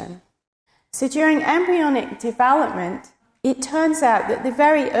evolution. So during embryonic development, it turns out that the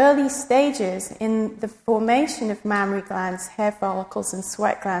very early stages in the formation of mammary glands, hair follicles, and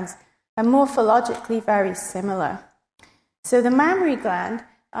sweat glands are morphologically very similar. So the mammary gland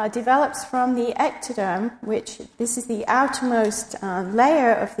develops from the ectoderm, which this is the outermost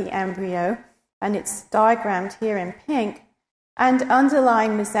layer of the embryo, and it's diagrammed here in pink, and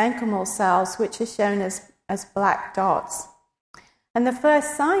underlying mesenchymal cells, which are shown as black dots. And the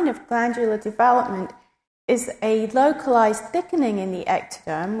first sign of glandular development is a localized thickening in the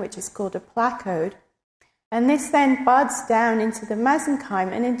ectoderm, which is called a placode. And this then buds down into the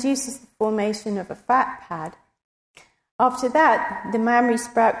mesenchyme and induces the formation of a fat pad. After that, the mammary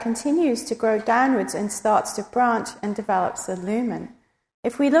sprout continues to grow downwards and starts to branch and develops a lumen.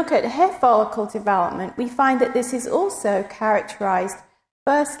 If we look at hair follicle development, we find that this is also characterized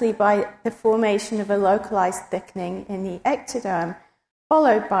firstly by the formation of a localized thickening in the ectoderm,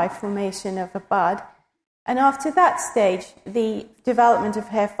 followed by formation of a bud. And after that stage, the development of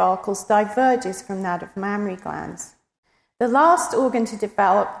hair follicles diverges from that of mammary glands. The last organ to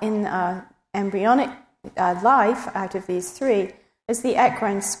develop in embryonic life out of these 3 is the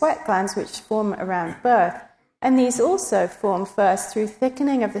eccrine sweat glands, which form around birth. And these also form first through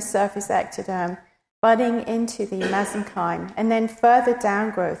thickening of the surface ectoderm, budding into the mesenchyme, and then further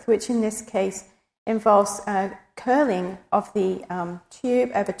downgrowth, which in this case involves curling of the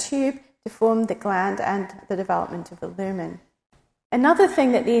tube to form the gland and the development of a lumen. Another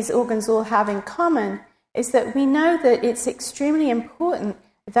thing that these organs all have in common is that we know that it's extremely important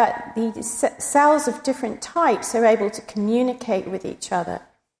that the cells of different types are able to communicate with each other.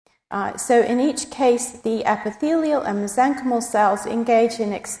 So in each case, the epithelial and mesenchymal cells engage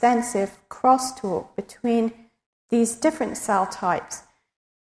in extensive crosstalk between these different cell types.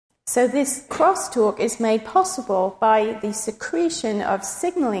 So this crosstalk is made possible by the secretion of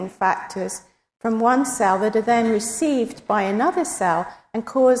signaling factors from one cell that are then received by another cell and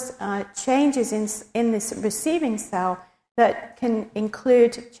cause changes in this receiving cell that can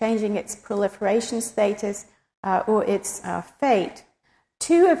include changing its proliferation status or its fate.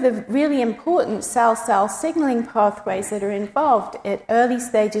 2 of the really important cell-cell signaling pathways that are involved at early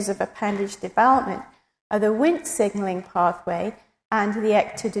stages of appendage development are the Wnt signaling pathway and the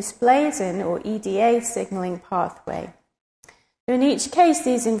ectodysplasin or EDA signaling pathway. In each case,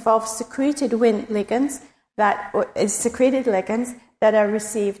 these involve secreted Wnt ligands that are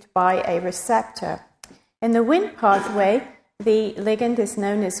received by a receptor. In the Wnt pathway, the ligand is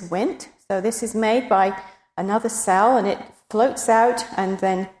known as Wnt. So this is made by another cell, and it floats out and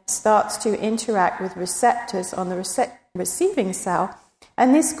then starts to interact with receptors on the receiving cell.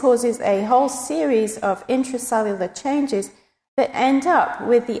 And this causes a whole series of intracellular changes that end up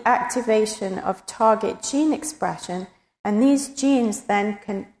with the activation of target gene expression. And these genes then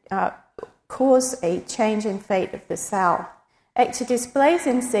can cause a change in fate of the cell.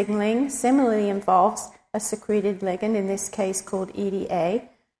 Ectodysplasin signaling similarly involves a secreted ligand, in this case called EDA,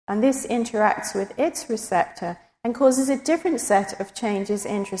 and this interacts with its receptor and causes a different set of changes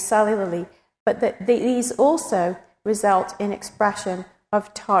intracellularly, but these also result in expression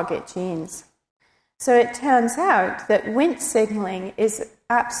of target genes. So it turns out that Wnt signaling is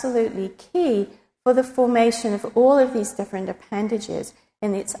absolutely key for the formation of all of these different appendages.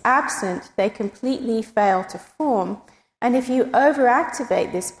 In its absence, they completely fail to form. And if you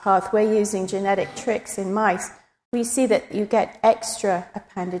overactivate this pathway using genetic tricks in mice, we see that you get extra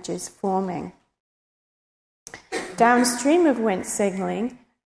appendages forming. Downstream of Wnt signaling,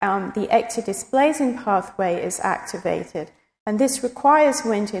 the ectodysplasin pathway is activated. And this requires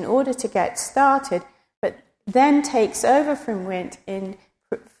Wnt in order to get started, but then takes over from Wnt in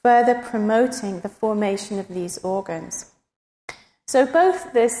further promoting the formation of these organs. So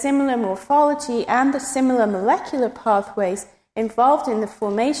both the similar morphology and the similar molecular pathways involved in the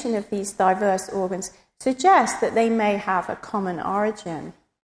formation of these diverse organs suggest that they may have a common origin.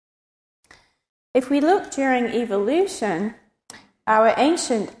 If we look during evolution, our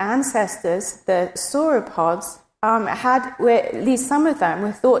ancient ancestors, the sauropods, at least some of them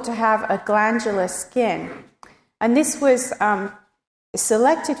were thought to have a glandular skin. And this was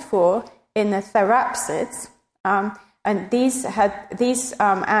selected for in the therapsids, and these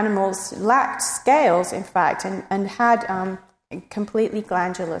animals lacked scales, in fact, and had completely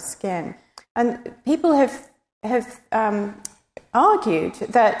glandular skin. And people have argued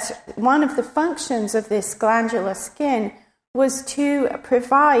that one of the functions of this glandular skin was to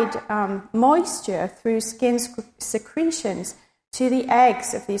provide moisture through skin secretions to the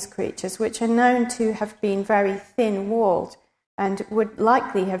eggs of these creatures, which are known to have been very thin-walled and would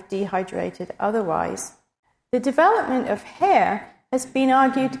likely have dehydrated otherwise. The development of hair has been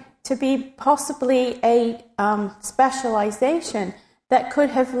argued to be possibly a specialization that could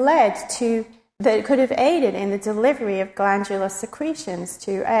have aided in the delivery of glandular secretions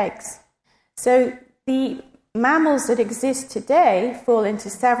to eggs. So the mammals that exist today fall into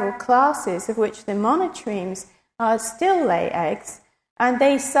several classes, of which the monotremes still lay eggs, and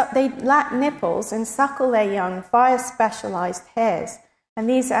they lack nipples and suckle their young via specialized hairs. And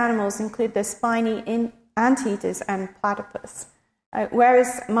these animals include the spiny anteaters and platypus.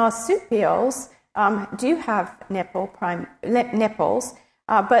 Whereas marsupials do have nipples,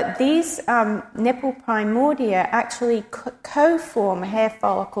 but these nipple primordia actually co-form hair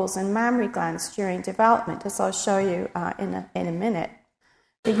follicles and mammary glands during development, as I'll show you in a minute.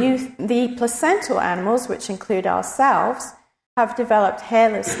 The placental animals, which include ourselves, have developed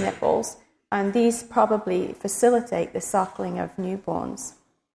hairless nipples, and these probably facilitate the suckling of newborns.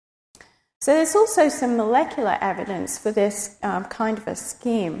 So there's also some molecular evidence for this kind of a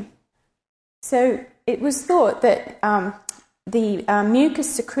scheme. So it was thought that the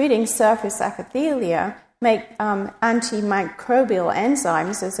mucus-secreting surface epithelia make antimicrobial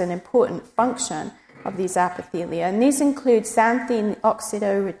enzymes as an important function of these epithelia, and these include xanthine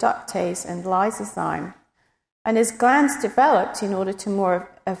oxidoreductase and lysozyme. And as glands developed in order to more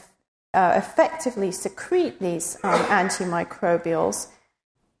effectively secrete these antimicrobials,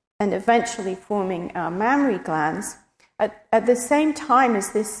 and eventually forming mammary glands, at the same time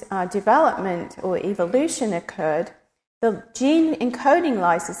as this development or evolution occurred, the gene encoding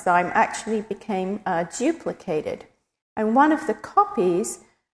lysozyme actually became duplicated. And one of the copies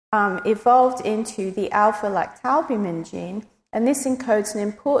evolved into the alpha-lactalbumin gene, and this encodes an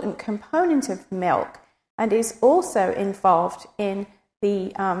important component of milk and is also involved in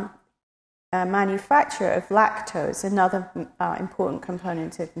the manufacture of lactose, another important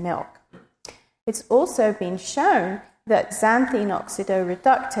component of milk. It's also been shown that xanthine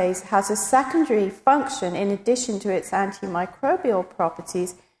oxidoreductase has a secondary function in addition to its antimicrobial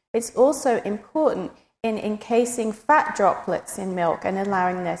properties. It's also important in encasing fat droplets in milk and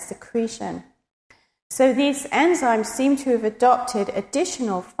allowing their secretion. So these enzymes seem to have adopted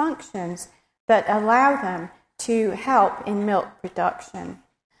additional functions that allow them to help in milk production.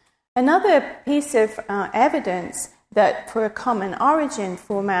 Another piece of evidence that for a common origin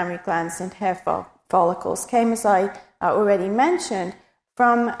for mammary glands and hair follicles came, as I already mentioned,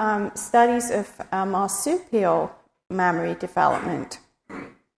 from studies of marsupial mammary development.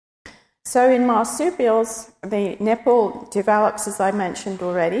 So in marsupials, the nipple develops, as I mentioned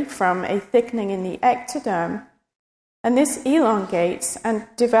already, from a thickening in the ectoderm, and this elongates and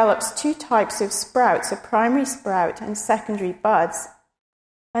develops two types of sprouts, a primary sprout and secondary buds.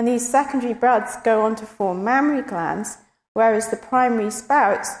 And these secondary buds go on to form mammary glands, whereas the primary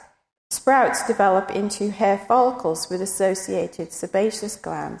sprouts develop into hair follicles with associated sebaceous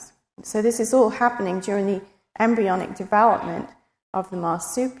glands. So this is all happening during the embryonic development of the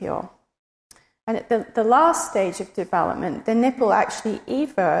marsupial. And at the last stage of development, the nipple actually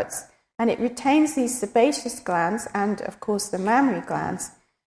everts, and it retains these sebaceous glands and, of course, the mammary glands,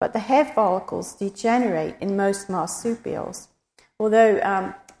 but the hair follicles degenerate in most marsupials.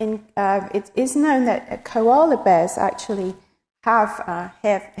 Although it is known that koala bears actually have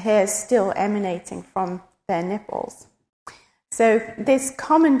hairs still emanating from their nipples. So this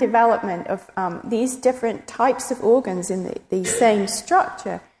common development of these different types of organs in the same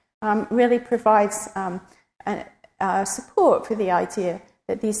structure really provides support for the idea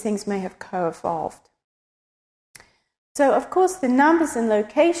that these things may have co-evolved. So, of course, the numbers and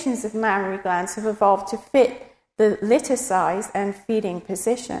locations of mammary glands have evolved to fit the litter size and feeding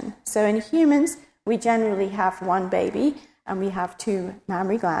position. So in humans, we generally have one baby, and we have 2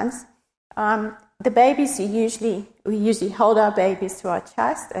 mammary glands. The babies, we usually hold our babies to our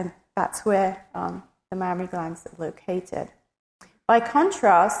chest, and that's where the mammary glands are located. By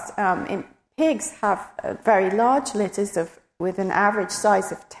contrast, pigs have very large litters with an average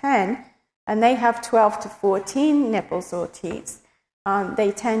size of 10, and they have 12 to 14 nipples or teats.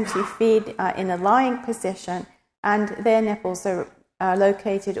 They tend to feed in a lying position, and their nipples are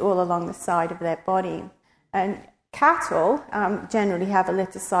located all along the side of their body. And cattle generally have a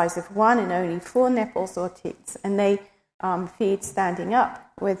litter size of 1 and only 4 nipples or teats, and they feed standing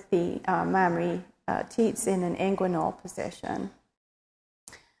up with the mammary teats in an inguinal position.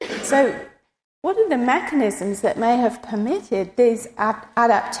 So, what are the mechanisms that may have permitted this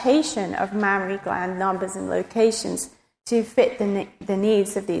adaptation of mammary gland numbers and locations to fit the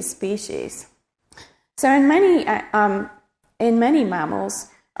needs of these species? So in many mammals,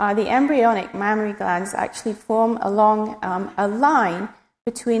 the embryonic mammary glands actually form along a line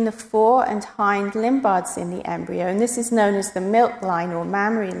between the fore and hind limbards in the embryo, and this is known as the milk line or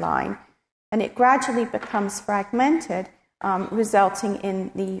mammary line, and it gradually becomes fragmented, resulting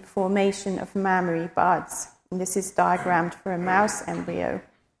in the formation of mammary buds. And this is diagrammed for a mouse embryo.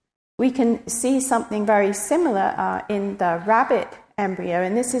 We can see something very similar in the rabbit embryo,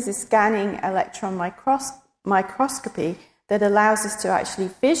 and this is a scanning electron microscopy that allows us to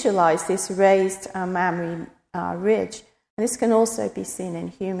actually visualize this raised mammary ridge. And this can also be seen in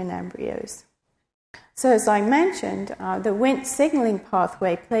human embryos. So as I mentioned, the Wnt signaling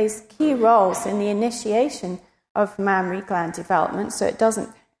pathway plays key roles in the initiation of mammary gland development. So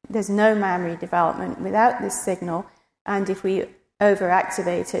there's no mammary development without this signal, and if we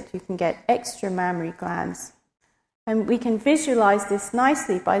overactivate it, you can get extra mammary glands. And we can visualize this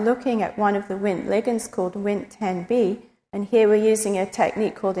nicely by looking at one of the Wnt ligands called Wnt10b, and here we're using a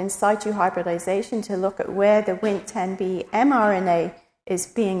technique called in situ hybridization to look at where the Wnt10b mRNA is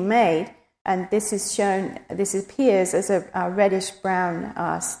being made, and this appears as a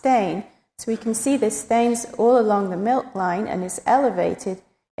reddish-brown stain. So we can see this stains all along the milk line and is elevated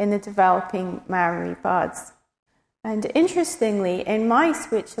in the developing mammary buds. And interestingly, in mice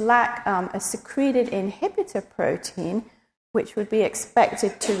which lack a secreted inhibitor protein, which would be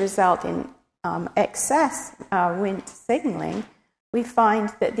expected to result in excess Wnt signaling, we find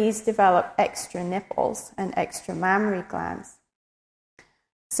that these develop extra nipples and extra mammary glands.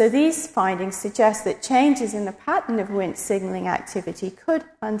 So these findings suggest that changes in the pattern of Wnt signaling activity could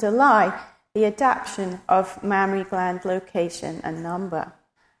underlie the adaptation of mammary gland location and number.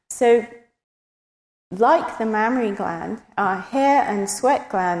 So, like the mammary gland, hair and sweat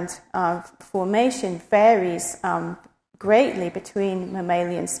gland formation varies greatly between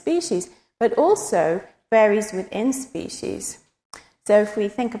mammalian species, but also varies within species. So if we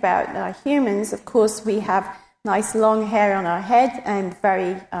think about humans, of course, we have nice long hair on our head and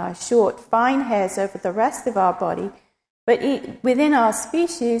very short, fine hairs over the rest of our body. But within our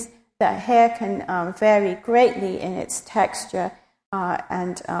species, the hair can vary greatly in its texture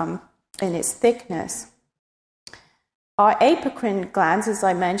and in its thickness. Our apocrine glands, as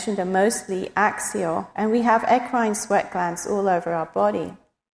I mentioned, are mostly axial, and we have eccrine sweat glands all over our body.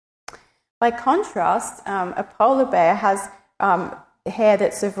 By contrast, a polar bear has hair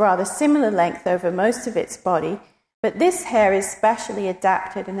that's of rather similar length over most of its body, but this hair is specially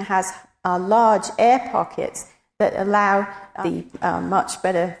adapted and has large air pockets that allow the much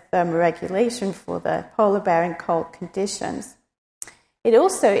better thermoregulation for the polar bear in cold conditions. It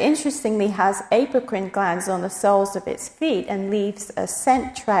also, interestingly, has apocrine glands on the soles of its feet and leaves a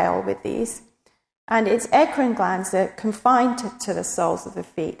scent trail with these. And its eccrine glands are confined to the soles of the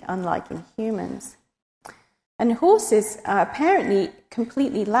feet, unlike in humans. And horses apparently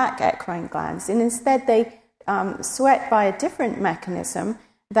completely lack eccrine glands, and instead they sweat by a different mechanism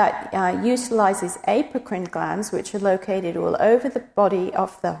that utilizes apocrine glands, which are located all over the body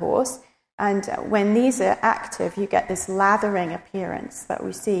of the horse, And when these are active, you get this lathering appearance that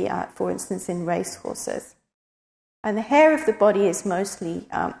we see, for instance, in racehorses. And the hair of the body is mostly,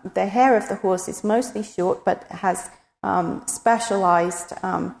 the hair of the horse is mostly short, but has specialized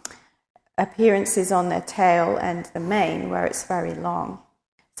appearances on their tail and the mane, where it's very long.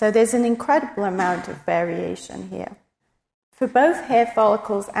 So there's an incredible amount of variation here. For both hair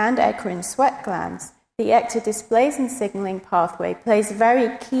follicles and eccrine sweat glands, the ectodisplasin signaling pathway plays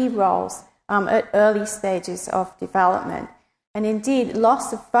very key roles at early stages of development. And indeed,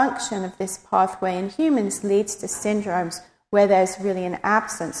 loss of function of this pathway in humans leads to syndromes where there's really an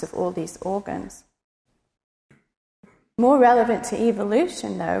absence of all these organs. More relevant to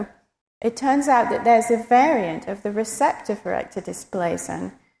evolution, though, it turns out that there's a variant of the receptor for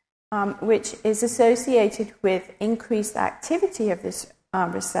ectodisplasin, which is associated with increased activity of this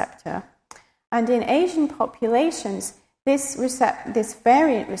receptor. And in Asian populations, this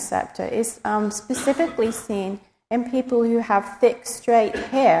variant receptor is specifically seen in people who have thick, straight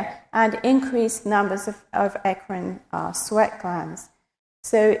hair and increased numbers of eccrine sweat glands.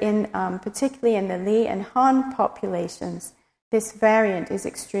 So particularly in the Li and Han populations, this variant is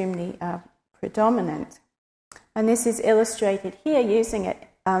extremely predominant. And this is illustrated here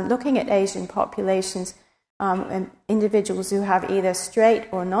looking at Asian populations and individuals who have either straight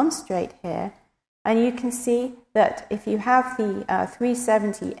or non-straight hair. And you can see that if you have the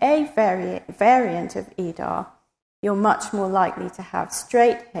 370A variant of EDAR, you're much more likely to have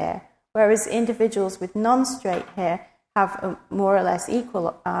straight hair, whereas individuals with non-straight hair have a more or less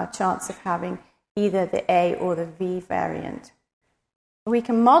equal chance of having either the A or the V variant. We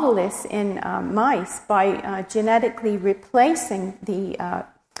can model this in mice by genetically replacing the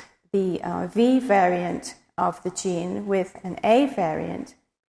V variant of the gene with an A variant.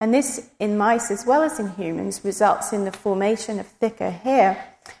 And this, in mice as well as in humans, results in the formation of thicker hair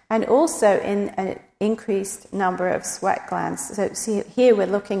and also in an increased number of sweat glands. So see, here we're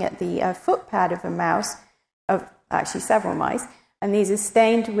looking at the foot pad of a mouse, of actually several mice, and these are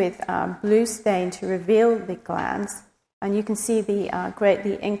stained with blue stain to reveal the glands. And you can see the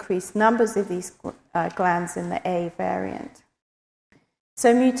greatly increased numbers of these glands in the A variant.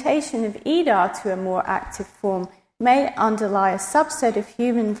 So mutation of EDAR to a more active form may underlie a subset of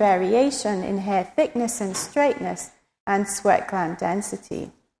human variation in hair thickness and straightness and sweat gland density.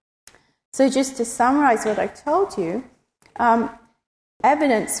 So just to summarize what I told you,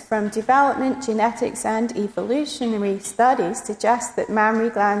 evidence from development, genetics, and evolutionary studies suggests that mammary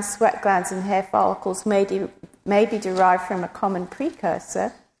glands, sweat glands, and hair follicles may be derived from a common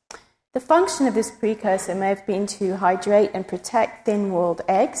precursor. The function of this precursor may have been to hydrate and protect thin-walled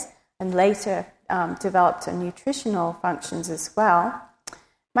eggs, and later developed nutritional functions as well.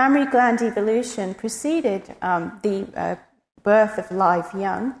 Mammary gland evolution preceded the birth of live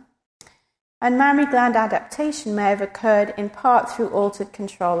young, and mammary gland adaptation may have occurred in part through altered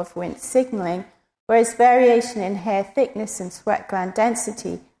control of Wnt signaling, whereas variation in hair thickness and sweat gland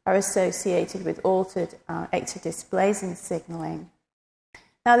density are associated with altered ectodisplasin signaling.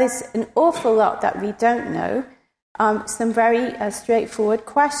 Now, there's an awful lot that we don't know. Some very straightforward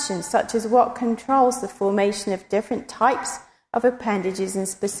questions, such as what controls the formation of different types of appendages in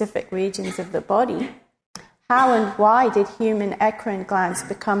specific regions of the body? How and why did human eccrine glands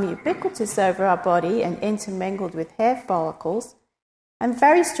become ubiquitous over our body and intermingled with hair follicles? And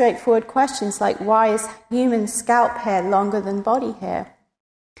very straightforward questions like why is human scalp hair longer than body hair?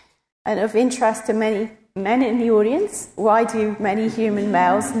 And of interest to many men in the audience, why do many human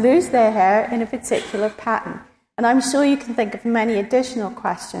males lose their hair in a particular pattern? And I'm sure you can think of many additional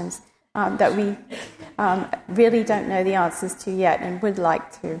questions that we really don't know the answers to yet and would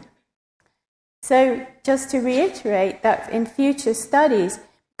like to. So just to reiterate that in future studies,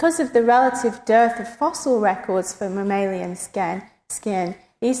 because of the relative dearth of fossil records for mammalian skin,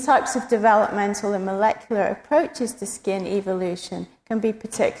 these types of developmental and molecular approaches to skin evolution can be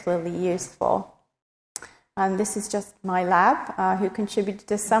particularly useful. And this is just my lab, who contributed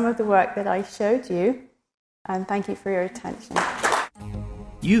to some of the work that I showed you. And thank you for your attention.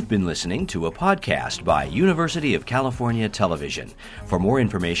 You've been listening to a podcast by University of California Television. For more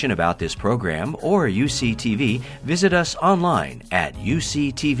information about this program or UCTV, visit us online at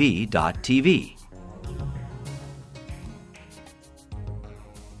uctv.tv.